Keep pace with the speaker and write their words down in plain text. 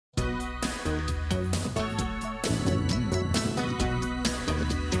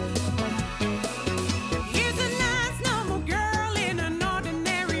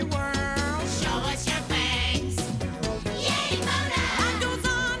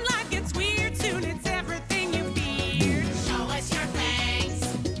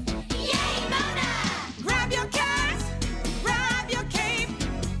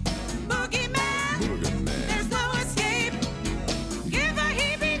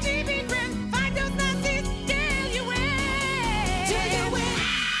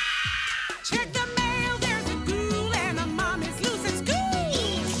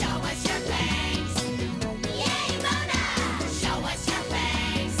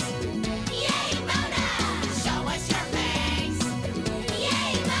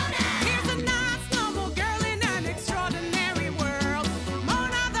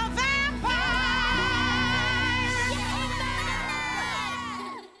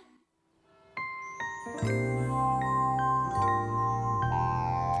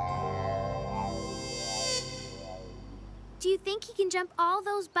Do you think he can jump all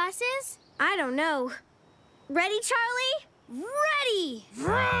those buses? I don't know. Ready, Charlie? Ready!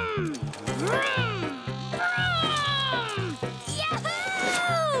 Vroom! Vroom! Vroom!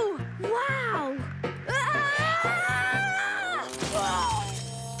 Yahoo! Wow!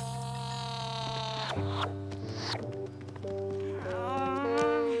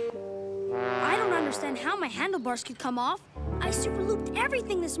 I don't understand how my handlebars could come off. I super looped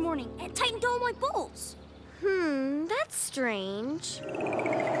everything this morning and tightened all my bolts. That's strange.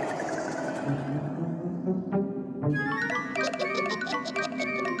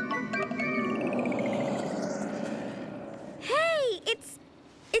 Hey, it's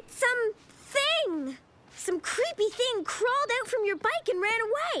some thing. Some creepy thing crawled out from your bike and ran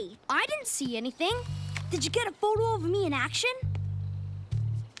away. I didn't see anything. Did you get a photo of me in action?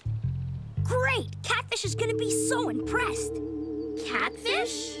 Great! Catfish is gonna be so impressed.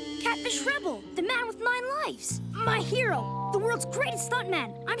 Catfish? Catfish Rebel, the man with 9 lives. My hero, the world's greatest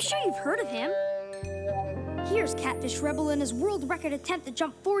stuntman. I'm sure you've heard of him. Here's Catfish Rebel in his world record attempt to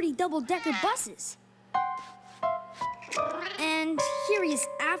jump 40 double-decker buses. And here he is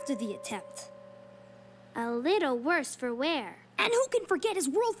after the attempt. A little worse for wear. And who can forget his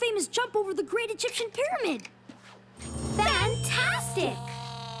world-famous jump over the Great Egyptian Pyramid? Fantastic!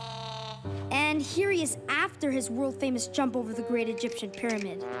 And here he is after his world-famous jump over the Great Egyptian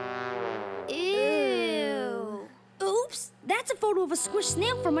Pyramid. Ew. Oops, that's a photo of a squished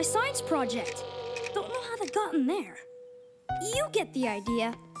snail for my science project. Don't know how that got in there. You get the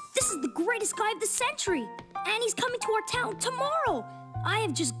idea. This is the greatest guy of the century, and he's coming to our town tomorrow. I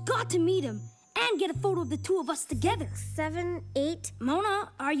have just got to meet him and get a photo of the two of us together. 7, 8.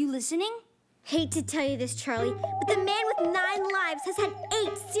 Mona, are you listening? Hate to tell you this, Charlie, but the man with 9 lives has had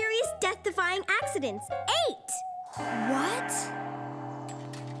 8 serious death-defying accidents. 8! What?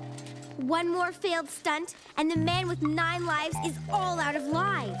 1 more failed stunt, and the man with 9 lives is all out of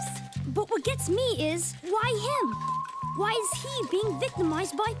lives. But what gets me is, why him? Why is he being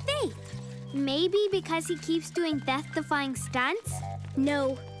victimized by fate? Maybe because he keeps doing death-defying stunts?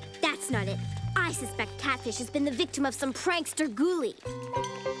 No, that's not it. I suspect Catfish has been the victim of some prankster ghoulie.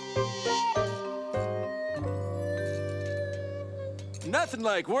 Nothing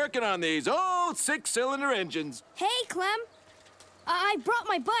like working on these old 6-cylinder engines. Hey, Clem. I brought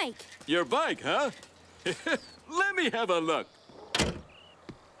my bike. Your bike, huh? Let me have a look.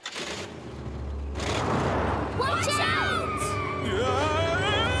 Watch out!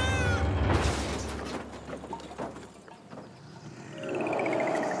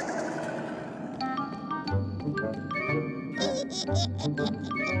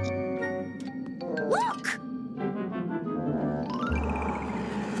 Look!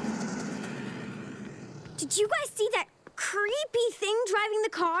 Did you guys see that creepy thing driving the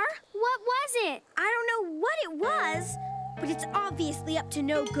car? What was it? I don't know what it was, but it's obviously up to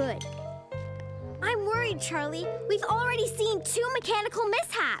no good. I'm worried, Charlie. We've already seen 2 mechanical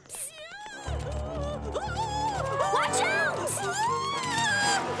mishaps. Watch out!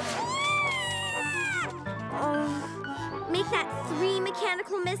 Oh, make that 3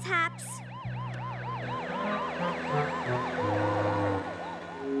 mechanical mishaps.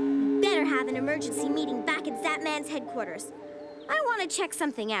 Better have an emergency meeting back at Zapman's headquarters. I want to check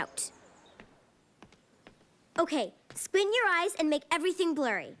something out. Okay, squint your eyes and make everything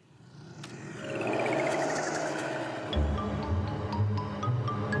blurry.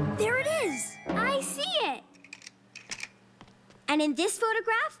 There it is. I see it. And in this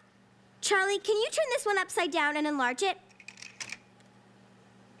photograph, Charlie, can you turn this one upside down and enlarge it?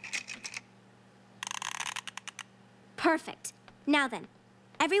 Perfect. Now then,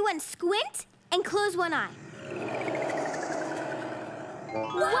 everyone squint and close one eye.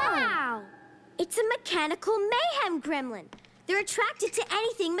 Wow! It's a mechanical mayhem gremlin. They're attracted to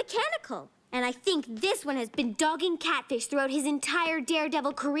anything mechanical. And I think this one has been dogging Catfish throughout his entire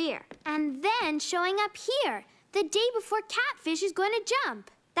Daredevil career. And then showing up here, the day before Catfish is going to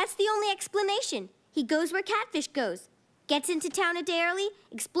jump. That's the only explanation. He goes where Catfish goes, gets into town a day early,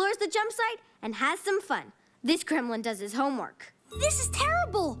 explores the jump site, and has some fun. This gremlin does his homework. This is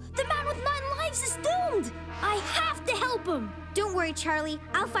terrible. The man with 9 lives is doomed. I have to help him. Don't worry, Charlie.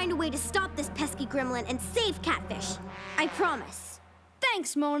 I'll find a way to stop this pesky gremlin and save Catfish. I promise.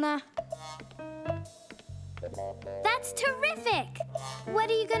 Thanks, Mona. That's terrific. What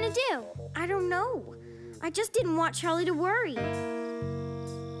are you going to do? I don't know. I just didn't want Charlie to worry.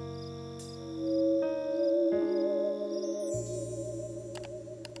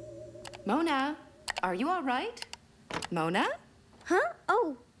 Mona, are you all right? Mona? Huh?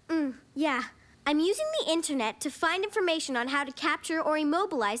 Oh, yeah. I'm using the internet to find information on how to capture or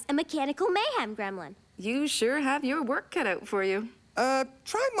immobilize a mechanical mayhem gremlin. You sure have your work cut out for you. Try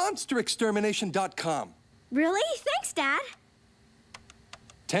monsterextermination.com. Really? Thanks, Dad.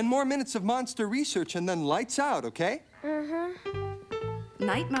 10 more minutes of monster research and then lights out, okay?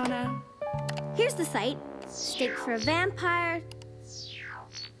 Night, Mona. Here's the site. Steak for a vampire.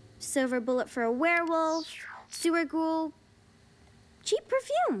 Silver bullet for a werewolf. Sewer ghoul. Cheap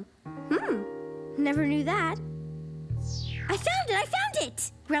perfume. Never knew that. I found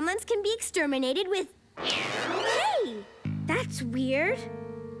it! Gremlins can be exterminated with... Hey! That's weird.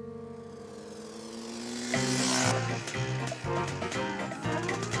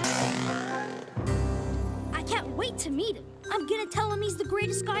 I can't wait to meet him. I'm gonna tell him he's the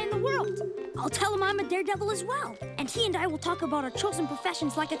greatest guy in the world. I'll tell him I'm a daredevil as well. And he and I will talk about our chosen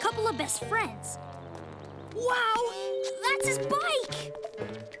professions like a couple of best friends. Wow! That's his bike!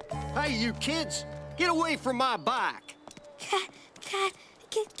 Hey, you kids! Get away from my bike! Cat.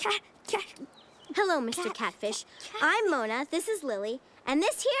 Hello, Mr. Catfish. I'm Mona, this is Lily, and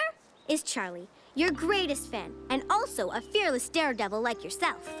this here is Charlie, your greatest fan, and also a fearless daredevil like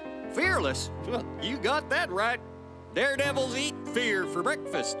yourself. Fearless? Well, you got that right. Daredevils eat fear for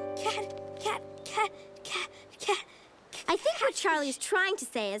breakfast. Cat. I think what Charlie is trying to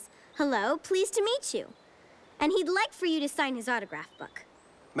say is, hello, pleased to meet you. And he'd like for you to sign his autograph book.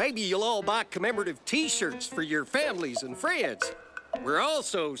 Maybe you'll all buy commemorative T-shirts for your families and friends. We're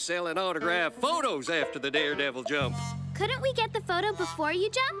also selling autographed photos after the Daredevil jump. Couldn't we get the photo before you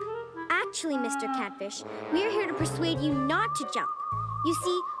jump? Actually, Mr. Catfish, we're here to persuade you not to jump. You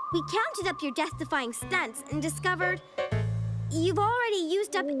see, we counted up your death-defying stunts and discovered you've already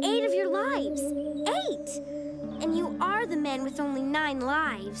used up 8 of your lives. 8! And you are the man with only 9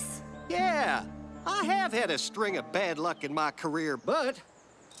 lives. Yeah, I have had a string of bad luck in my career, but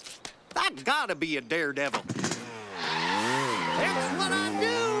I gotta be a daredevil. That's what I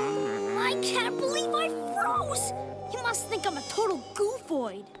do! I can't believe I froze! He must think I'm a total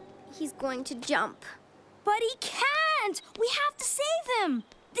goofoid. He's going to jump. But he can't! We have to save him!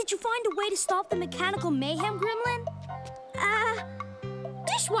 Did you find a way to stop the mechanical mayhem gremlin?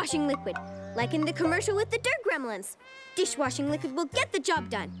 Dishwashing liquid. Like in the commercial with the dirt gremlins. Dishwashing liquid will get the job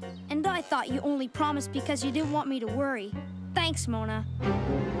done. And I thought you only promised because you didn't want me to worry. Thanks, Mona.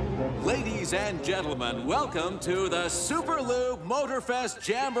 Ladies and gentlemen, welcome to the Super Lube Motorfest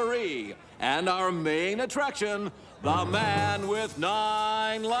Jamboree and our main attraction, the Man with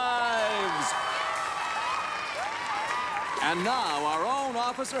 9 Lives. And now our own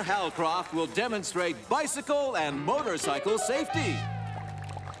Officer Halcroft will demonstrate bicycle and motorcycle safety.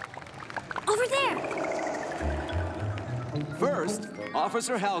 Over there! First,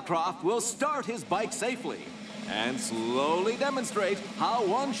 Officer Halcroft will start his bike safely and slowly demonstrate how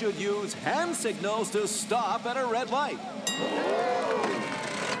one should use hand signals to stop at a red light.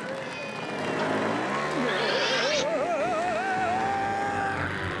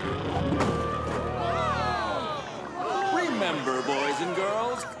 Remember, boys and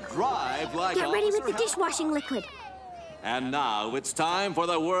girls, drive like Get ready with Officer the dishwashing liquid. And now it's time for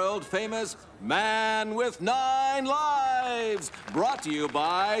the world-famous Man with 9 Lives, brought to you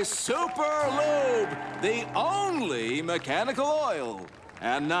by Super Lube, the only mechanical oil.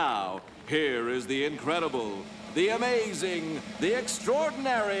 And now, here is the incredible, the amazing, the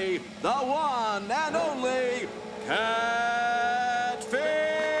extraordinary, the one and only Catfish!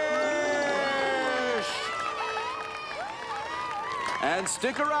 And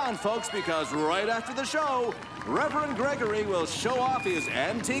stick around, folks, because right after the show, Reverend Gregory will show off his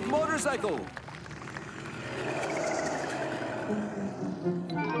antique motorcycle.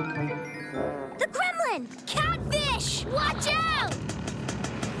 The gremlin! Catfish! Watch out!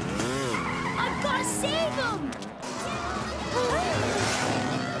 I've got to save him!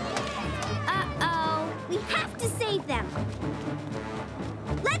 Uh-oh. We have to save them.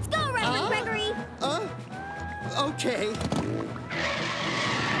 Let's go, Reverend Gregory! Okay.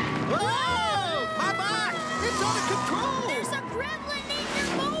 Whoa! My bike! It's out of control! There's a gremlin in your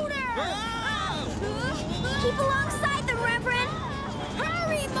motor! Keep alongside them, Reverend!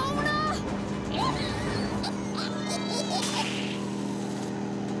 Hurry, Mona!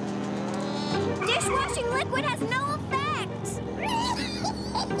 Dishwashing liquid has no effect!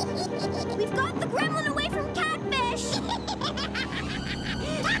 We've got the gremlin away from Catfish!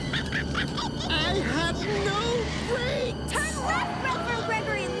 I had no brakes! Turn left, Reverend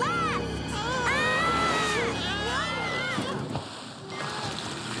Gregory, left!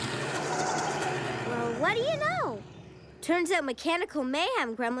 Well, what do you know? Turns out mechanical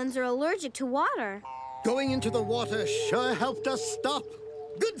mayhem gremlins are allergic to water. Going into the water sure helped us stop.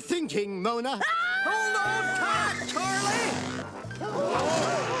 Good thinking, Mona. Hold on tight, Charlie.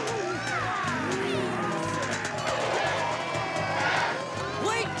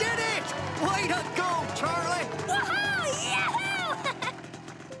 We did it! Way to go, Charlie!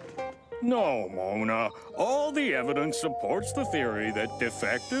 No, Mona. All the evidence supports the theory that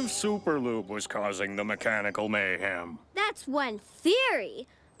defective superlube was causing the mechanical mayhem. That's one theory.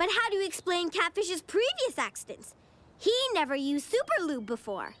 But how do you explain Catfish's previous accidents? He never used superlube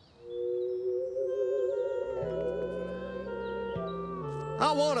before.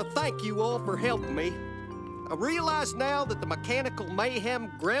 I want to thank you all for helping me. I realize now that the mechanical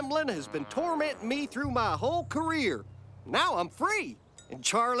mayhem gremlin has been tormenting me through my whole career. Now I'm free. And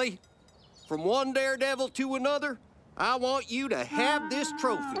Charlie, from one daredevil to another, I want you to have this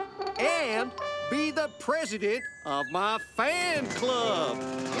trophy and be the president of my fan club.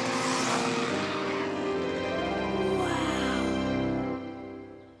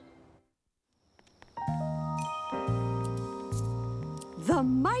 The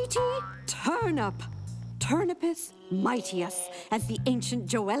mighty turnip. Turnipus mightius, as the ancient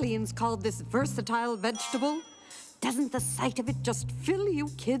Joellians called this versatile vegetable. Doesn't the sight of it just fill you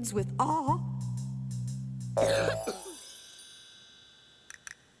kids with awe?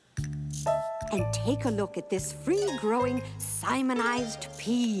 And take a look at this free-growing Simonized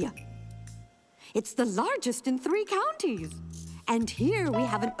pea. It's the largest in 3 counties. And here we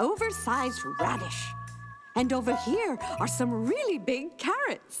have an oversized radish. And over here are some really big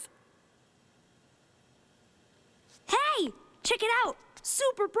carrots. Hey, check it out.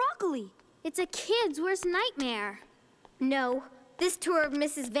 Super broccoli. It's a kid's worst nightmare. No, this tour of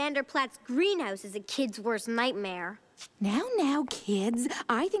Mrs. Vanderplaat's greenhouse is a kid's worst nightmare. Now, kids,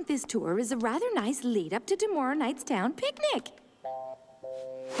 I think this tour is a rather nice lead-up to tomorrow night's town picnic.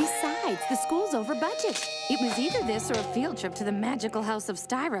 Besides, the school's over budget. It was either this or a field trip to the magical house of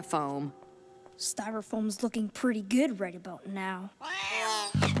Styrofoam. Styrofoam's looking pretty good right about now.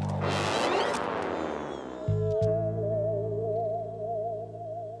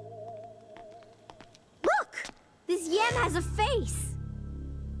 Look! This yam has a face.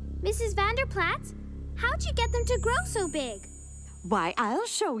 Mrs. Vanderplaat, how'd you get them to grow so big? Why, I'll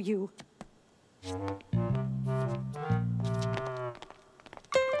show you.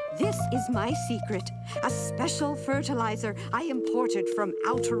 This is my secret, a special fertilizer I imported from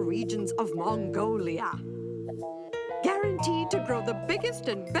outer regions of Mongolia. Guaranteed to grow the biggest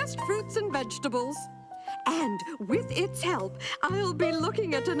and best fruits and vegetables. And with its help, I'll be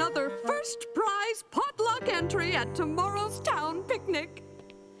looking at another first prize potluck entry at tomorrow's town picnic.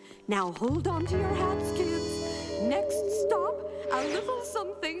 Now hold on to your hats, kids. Next stop, a little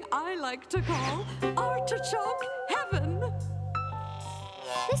something I like to call artichoke heaven.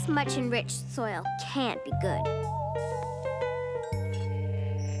 This much enriched soil can't be good.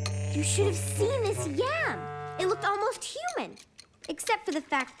 You should have seen this yam. It looked almost human, except for the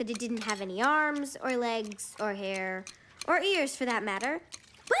fact that it didn't have any arms or legs or hair or ears for that matter.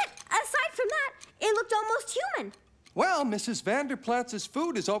 But aside from that, it looked almost human. Well, Mrs. Vanderplaat's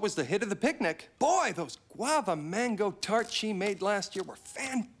food is always the hit of the picnic. Boy, those guava mango tarts she made last year were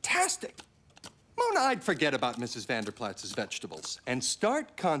fantastic. Mona, I'd forget about Mrs. Vanderplaat's vegetables and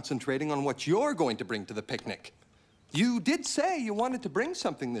start concentrating on what you're going to bring to the picnic. You did say you wanted to bring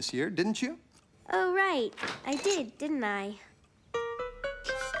something this year, didn't you? Oh, right. I did, didn't I?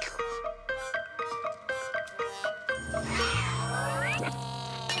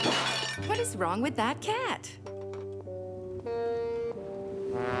 What is wrong with that cat?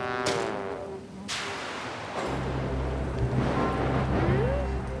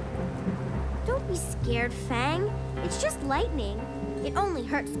 Don't be scared, Fang. It's just lightning. It only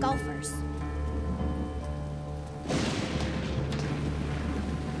hurts golfers.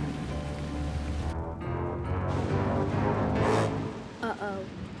 Uh-oh.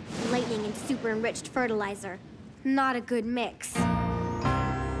 Lightning and super enriched fertilizer. Not a good mix.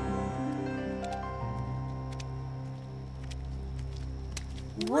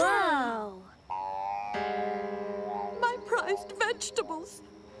 Whoa! My prized vegetables,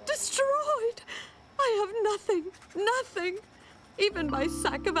 destroyed. I have nothing, nothing. Even my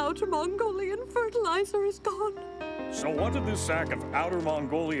sack of outer Mongolian fertilizer is gone. So what did this sack of outer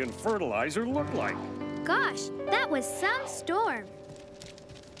Mongolian fertilizer look like? Gosh, that was some storm.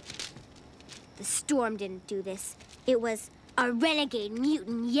 The storm didn't do this. It was a renegade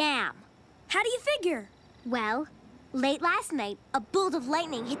mutant yam. How do you figure? Well, late last night, a bolt of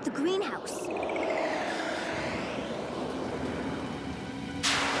lightning hit the greenhouse.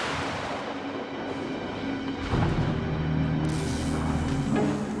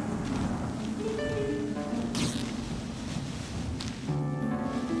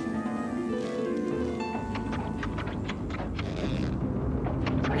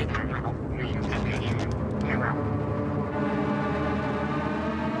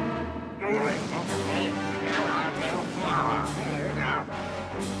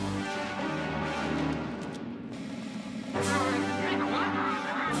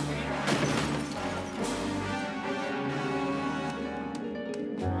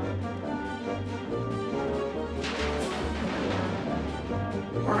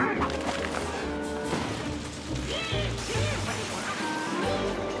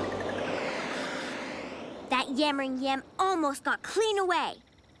 That yammering yam almost got clean away.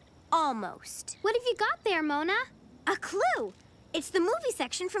 Almost. What have you got there, Mona? A clue. It's the movie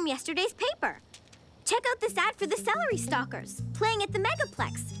section from yesterday's paper. Check out this ad for the celery stalkers, playing at the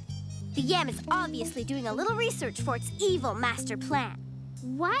Megaplex. The yam is obviously doing a little research for its evil master plan.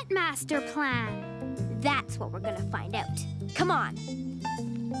 What master plan? That's what we're gonna find out. Come on.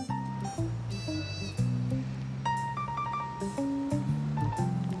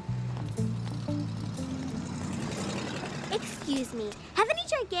 Excuse me, have any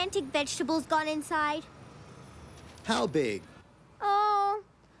gigantic vegetables gone inside? How big? Oh,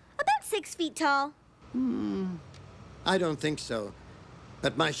 about 6 feet tall. I don't think so.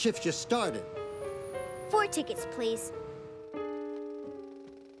 But my shift just started. 4 tickets, please.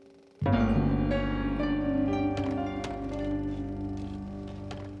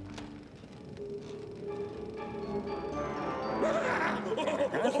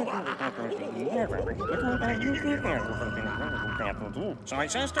 Sorry,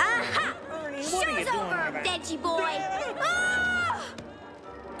 sister. Aha! Show's over, veggie boy! Ah!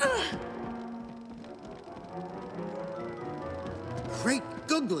 Great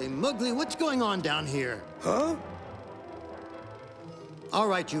googly muggly, what's going on down here? Huh? All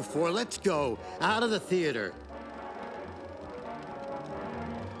right, you four, let's go. Out of the theater.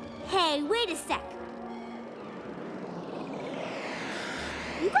 Hey, wait a sec.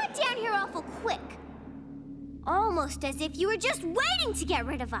 You got down here awful quick. Almost as if you were just waiting to get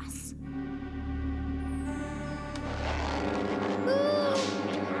rid of us.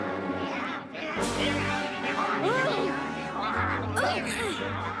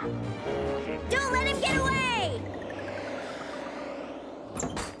 Don't let him get away!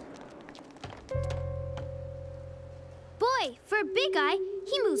 Boy, for a big guy,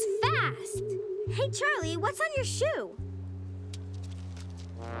 he moves fast. Hey, Charlie, what's on your shoe?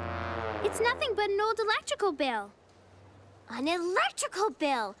 It's nothing but an old electrical bill. An electrical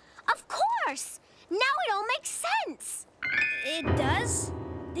bill! Of course! Now it all makes sense! It does?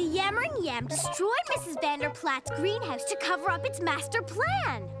 The Yammering Yam destroyed Mrs. Vanderplaat's greenhouse to cover up its master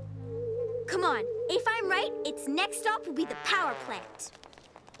plan. Come on, if I'm right, its next stop will be the power plant.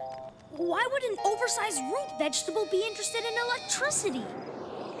 Why would an oversized root vegetable be interested in electricity?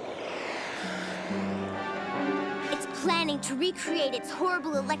 It's planning to recreate its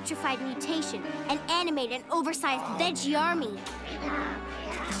horrible electrified mutation and animate an oversized veggie army.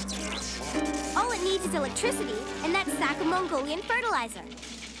 All it needs is electricity and that sack of Mongolian fertilizer.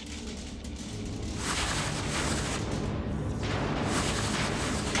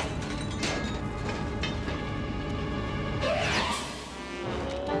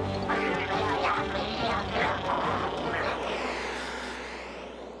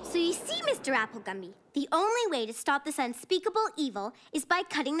 So you see, Mr. Applegumby, the only way to stop this unspeakable evil is by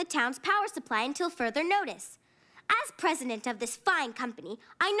cutting the town's power supply until further notice. As president of this fine company,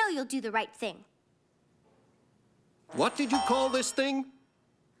 I know you'll do the right thing. What did you call this thing?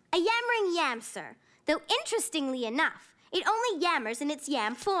 A yammering yam, sir. Though interestingly enough, it only yammers in its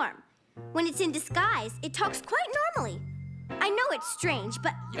yam form. When it's in disguise, it talks quite normally. I know it's strange,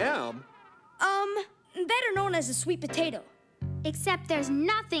 but... Yam? Better known as a sweet potato. Except there's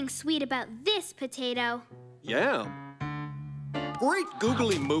nothing sweet about this potato. Yam? Great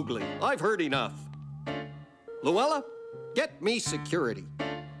googly moogly. I've heard enough. Luella, get me security.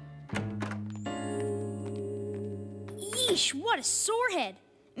 Yeesh, what a sorehead.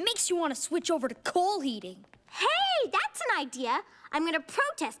 Makes you want to switch over to coal heating. Hey, that's an idea. I'm gonna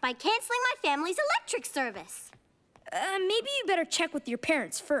protest by canceling my family's electric service. Maybe you better check with your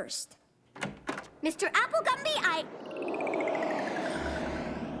parents first. Mr. Applegumby,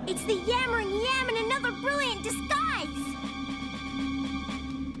 It's the Yammering Yam in another brilliant disguise!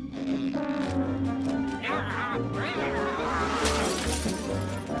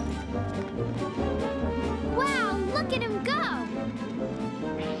 Wow, look at him go!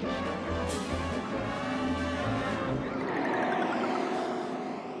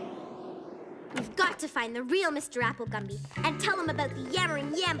 We've got to find the real Mr. Applegumby and tell him about the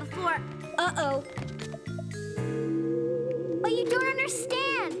Yammering Yam before... Uh-oh. But you don't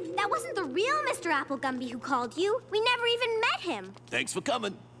understand. That wasn't the real Mr. Applegumby who called you. We never even met him. Thanks for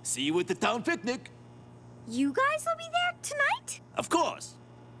coming. See you at the town picnic. You guys will be there tonight? Of course.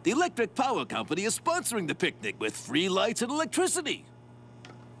 The electric power company is sponsoring the picnic with free lights and electricity.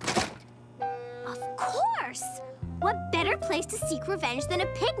 Of course! What better place to seek revenge than a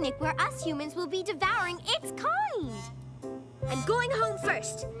picnic where us humans will be devouring its kind? I'm going home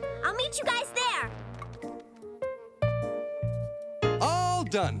first. I'll meet you guys there. All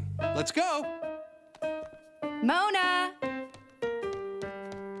done. Let's go. Mona!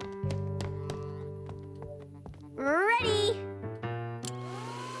 Ready.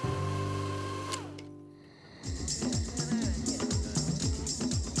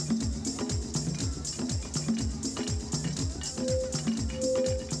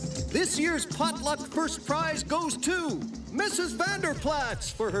 This year's potluck first prize goes to Mrs.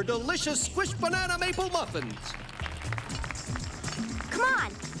 Vanderplatz for her delicious squished banana maple muffins. Come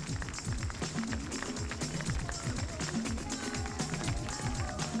on.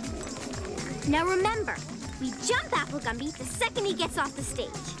 Now remember, we jump Apple Gumby the second he gets off the stage.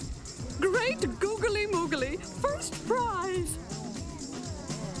 Great googly moogly, first prize.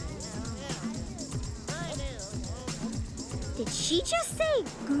 Did she just say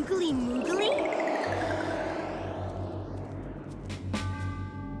googly moogly?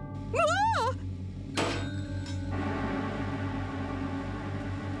 Ah!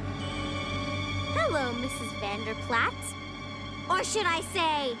 Hello, Mrs. Vanderplatz. Or should I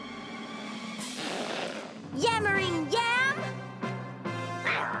say, Yammering Yam?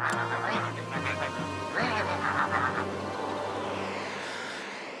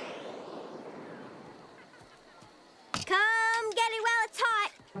 Come get it while it's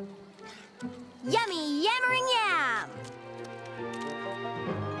hot. Yummy Yammering Yam.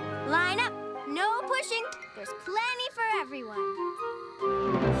 Line up, no pushing. There's plenty for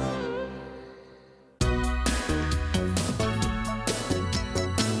everyone.